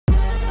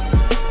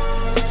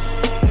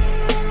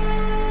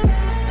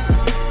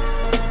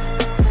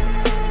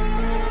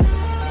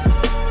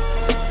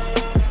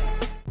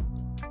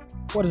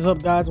What is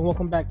up, guys, and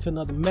welcome back to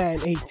another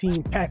Madden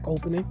 18 pack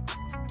opening.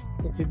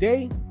 And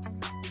today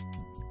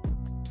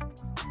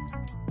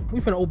we're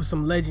gonna open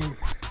some legend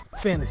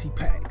fantasy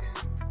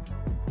packs.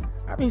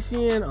 I've been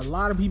seeing a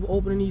lot of people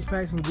opening these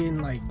packs and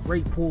getting like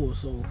great pulls,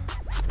 so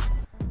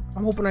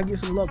I'm hoping I get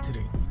some luck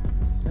today.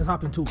 Let's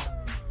hop into it.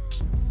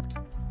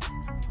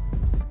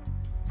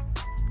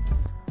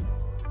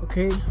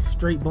 Okay,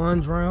 straight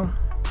bronze round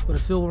with a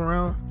silver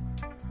round.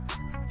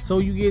 So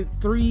you get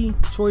 3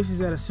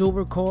 choices at a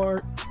silver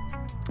card.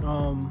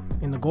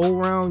 In the gold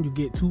round, you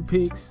get 2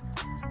 picks.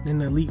 In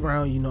the elite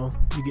round, you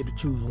get to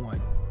choose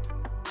 1.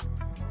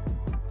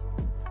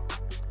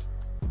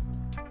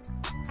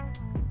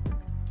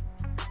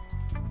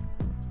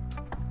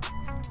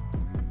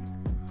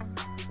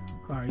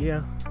 Alright, yeah,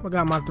 I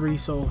got my 3,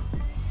 so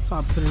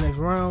top to the next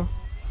round.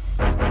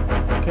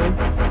 Okay.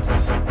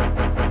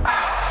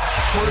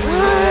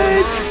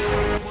 What?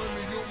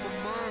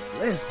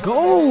 Let's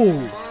go!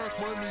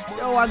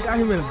 Yo, I got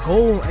him in a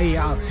gold. Hey,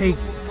 I'll take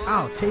it.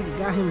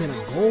 Got him in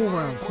a gold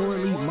round.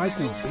 Currently,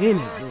 Michael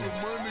Bennett.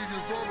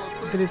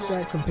 Look at this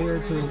stat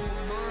compared to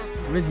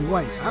Reggie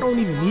White. I don't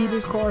even need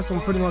this card, so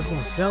I'm pretty much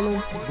gonna sell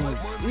him. But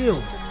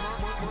still,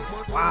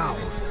 wow,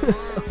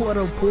 what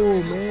a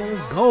pull, man!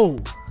 Let's go.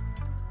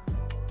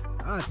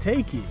 I'll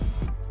take it.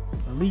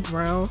 Elite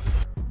round.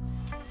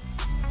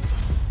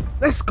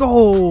 Let's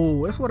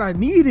go. That's what I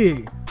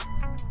needed.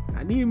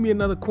 I needed me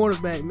another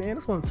cornerback, man.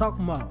 That's what I'm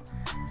talking about.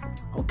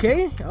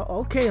 Okay,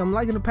 I'm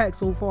liking the pack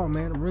so far,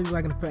 man. I'm really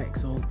liking the pack.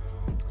 So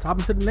let's hop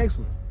into the next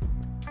one.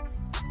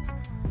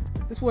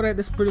 This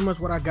is pretty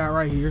much what I got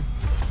right here.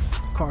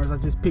 Cards I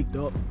just picked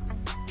up.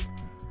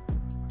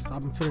 Let's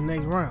hop into the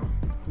next round.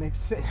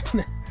 Next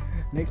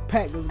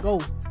pack. Let's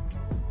go.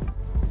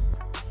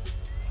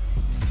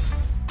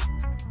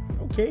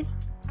 Okay,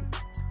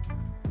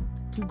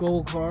 2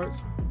 gold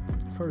cards.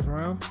 First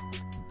round.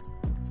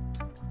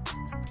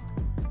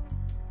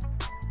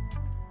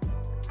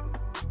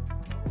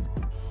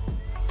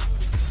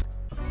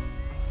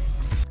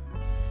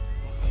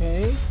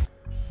 Okay,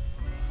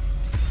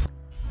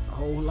 a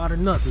whole lot of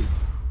nothing,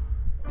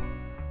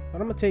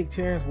 but I'm gonna take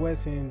Terrence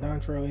West and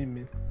Dontrell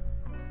Inman.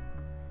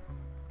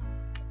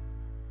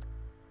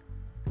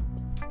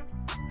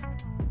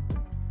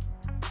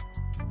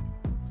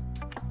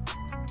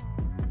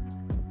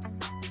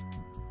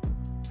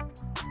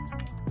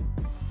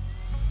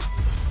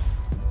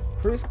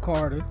 Chris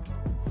Carter,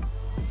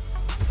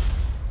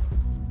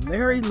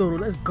 Larry Little,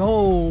 let's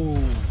go.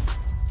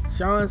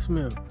 Sean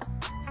Smith.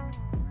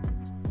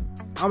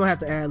 I'm gonna have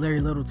to add Larry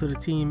Little to the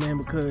team, man,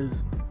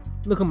 because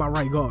look at my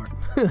right guard.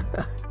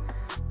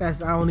 I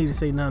don't need to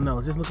say nothing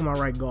else. Just look at my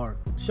right guard.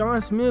 Sean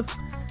Smith,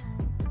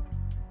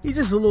 he's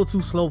just a little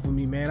too slow for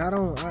me, man.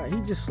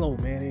 He's just slow,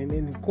 man.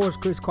 And of course,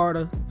 Chris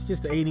Carter, he's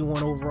just an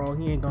 81 overall.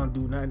 He ain't gonna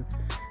do nothing.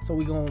 So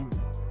we gonna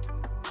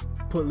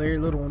put Larry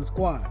Little on the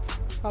squad.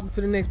 Hop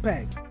into the next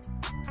pack.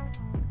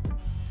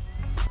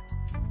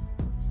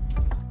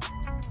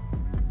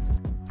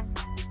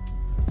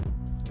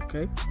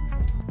 Okay.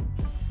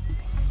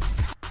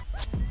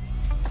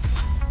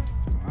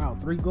 Wow,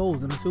 3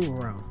 golds in the silver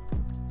round.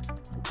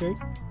 Okay.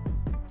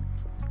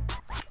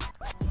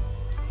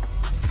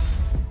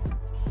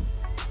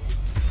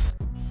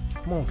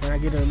 Come on, can I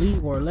get an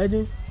elite or a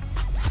legend?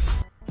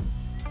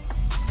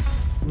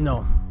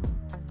 No.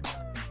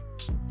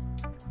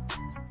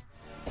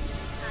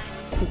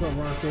 Pick up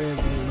Rocket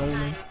and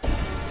Nolan.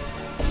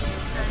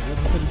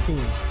 Welcome to the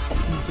team.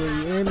 TJ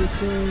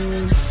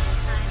Anderson.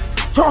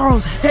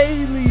 Charles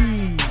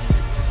Haley.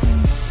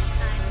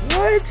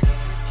 What?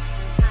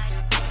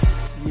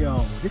 Yo,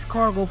 this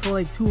car go for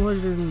like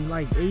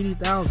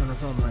 280,000 or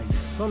something like that.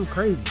 Something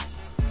crazy.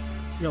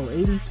 Yo,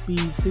 80 speed,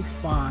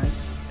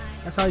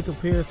 6'5". That's how he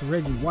compares to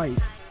Reggie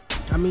White.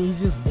 I mean,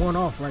 he just one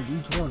off, like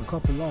each one, a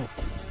couple off.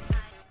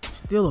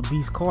 Still a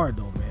beast card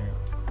though, man.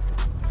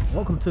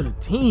 Welcome to the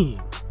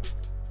team.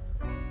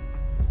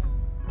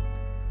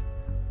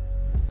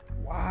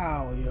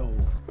 Wow, yo.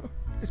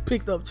 Just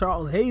picked up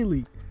Charles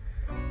Haley.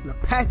 The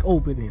pack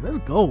opening. Let's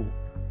go.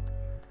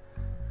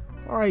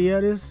 Alright, yeah,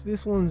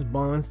 this one's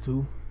bonds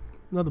too.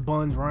 Another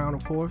bonds round,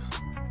 of course.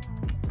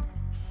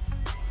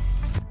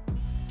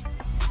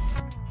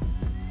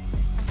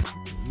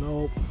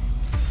 Nope.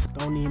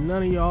 Don't need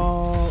none of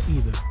y'all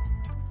either.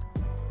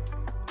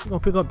 I'm gonna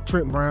pick up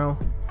Trent Brown,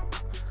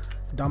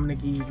 Dominic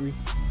Easley,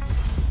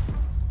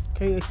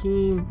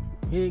 Akeem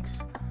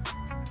Hicks.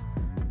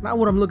 Not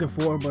what I'm looking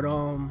for, but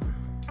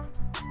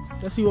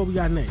let's see what we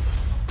got next.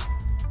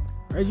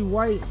 Reggie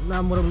White,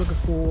 not what I'm looking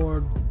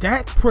for.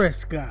 Dak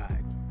Prescott.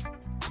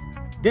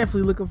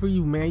 Definitely looking for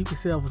you, man. You can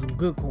sell for some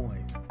good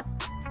coins.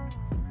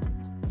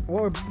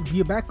 Or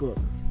be a backup.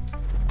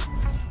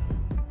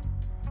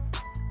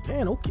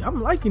 Man, okay. I'm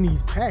liking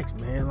these packs,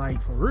 man.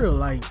 Like, for real.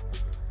 Like,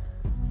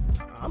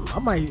 I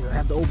might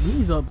have to open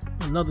these up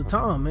another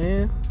time,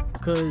 man.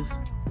 Because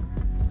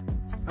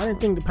I didn't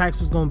think the packs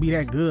was going to be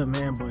that good,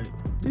 man. But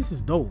this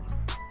is dope.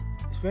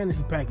 This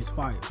fantasy pack is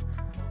fire.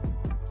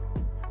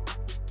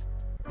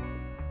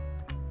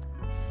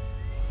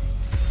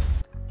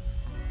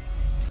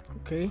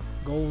 Okay,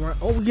 go around.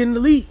 Oh, we getting the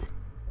lead.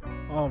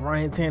 Oh,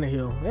 Ryan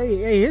Tannehill.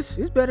 Hey, it's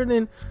better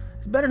than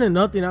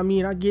nothing. I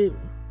mean,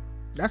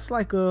 that's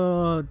like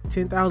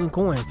 10,000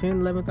 coins,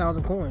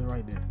 11,000 coins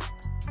right there.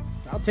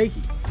 I'll take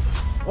it.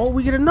 Oh,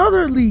 we get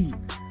another lead.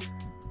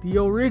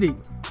 Theo Riddick.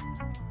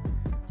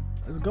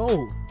 Let's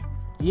go.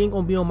 He ain't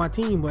gonna be on my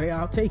team, but hey,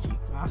 I'll take you.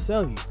 I'll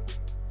sell you.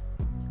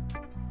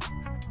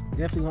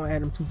 Definitely gonna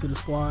add them 2 to the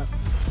squad.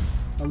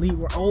 Elite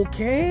were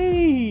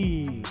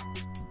okay.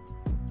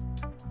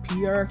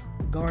 Pierre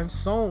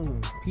Garçon.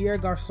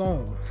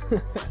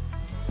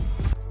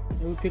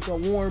 And we pick up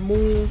Warren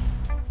Moon.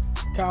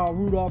 Kyle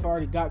Rudolph. I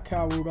already got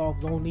Kyle Rudolph.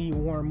 Don't need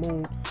Warren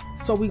Moon.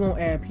 So we gonna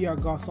add Pierre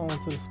Garçon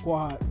to the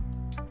squad.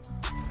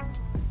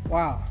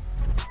 Wow.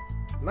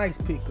 Nice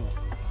pickup.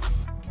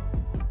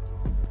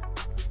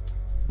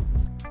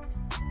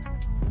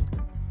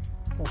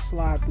 Gonna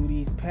slide through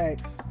these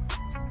packs.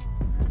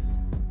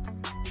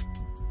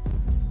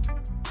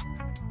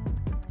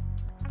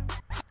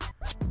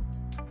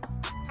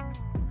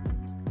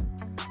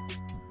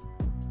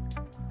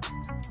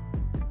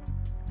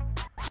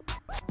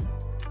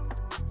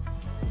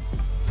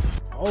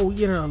 Oh, we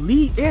get an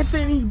elite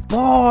Anthony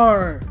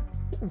Barr.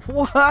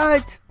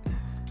 What?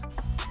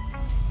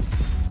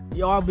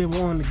 Yo, I've been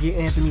wanting to get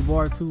Anthony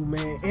Barr too,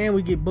 man. And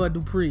we get Bud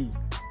Dupree.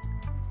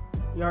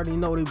 You already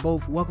know they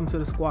both. Welcome to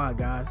the squad,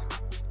 guys.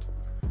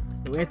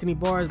 So Anthony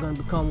Barr is going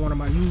to become one of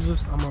my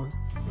users. I'm going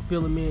to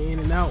fill him in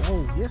and out.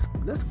 Oh, yes,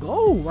 let's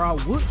go. Rob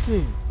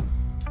Woodson.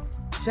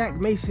 Shaq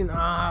Mason.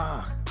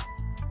 I'm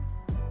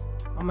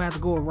going to have to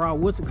go with Rob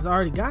Woodson because I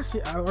already got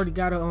shit. I already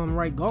got a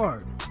right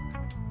guard.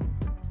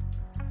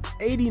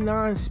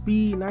 89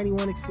 speed,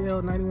 91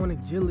 excel, 91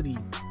 agility.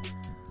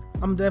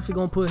 I'm definitely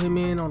gonna put him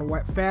in on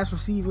a fast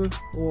receiver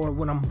or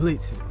when I'm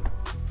blitzing.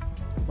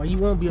 Well, he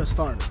won't be a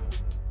starter,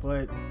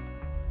 but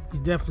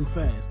he's definitely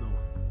fast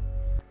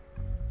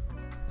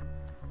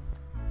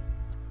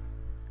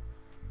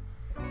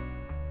though.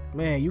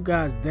 Man, you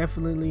guys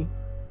definitely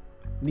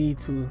need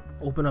to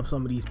open up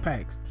some of these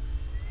packs.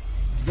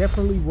 It's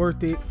definitely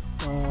worth it.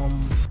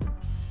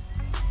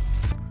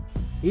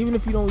 Even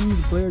if you don't use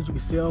the players, you can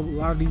sell a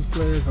lot of these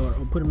players or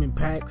put them in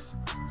packs,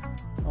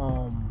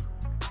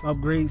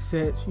 upgrade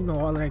sets, you know,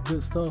 all of that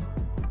good stuff.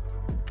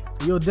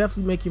 You'll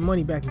definitely make your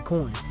money back in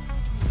coins.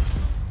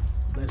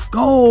 Let's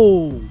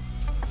go,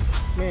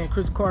 man.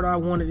 Chris Carter, I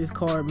wanted this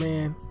card,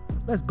 man.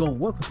 Let's go.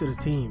 Welcome to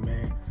the team,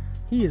 man.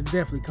 He is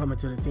definitely coming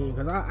to the team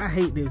because I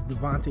hate this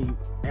Devontae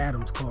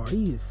Adams card.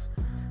 He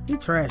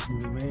trashed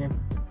me, man.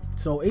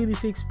 So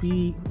 86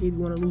 speed,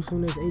 81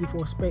 elusiveness,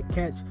 84 spec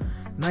catch,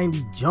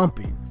 90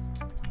 jumping.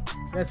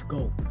 Let's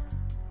go.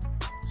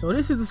 So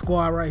this is the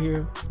squad right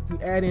here. We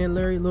add in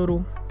Larry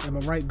Little at my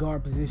right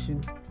guard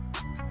position,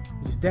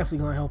 which is definitely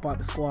going to help out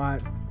the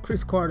squad.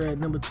 Chris Carter at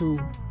number 2.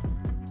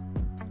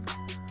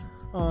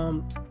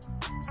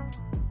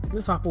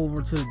 Let's hop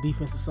over to the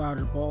defensive side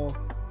of the ball.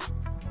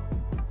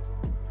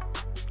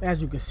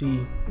 As you can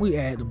see, we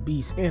add the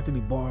beast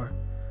Anthony Barr,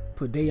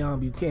 put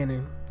Deion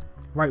Buchanan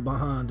right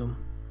behind him.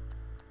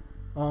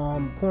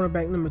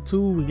 Cornerback number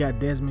 2, we got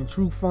Desmond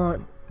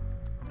Trufant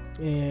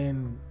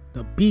and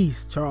the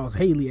beast Charles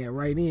Haley at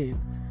right end,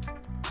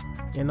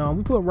 and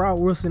we put Rob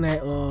Wilson at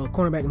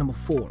cornerback number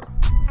 4.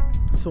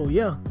 So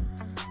yeah,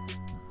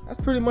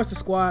 that's pretty much the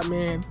squad,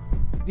 man.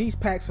 These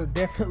packs are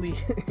definitely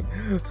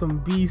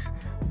some beast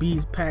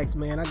packs,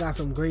 man. I got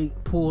some great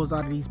pulls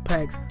out of these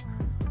packs.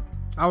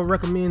 I would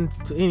recommend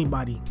to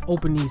anybody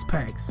open these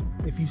packs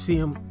if you see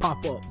them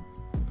pop up.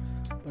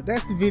 But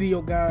that's the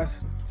video,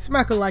 guys.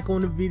 Smack a like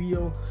on the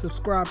video,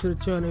 subscribe to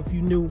the channel if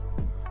you new.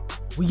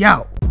 We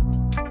out.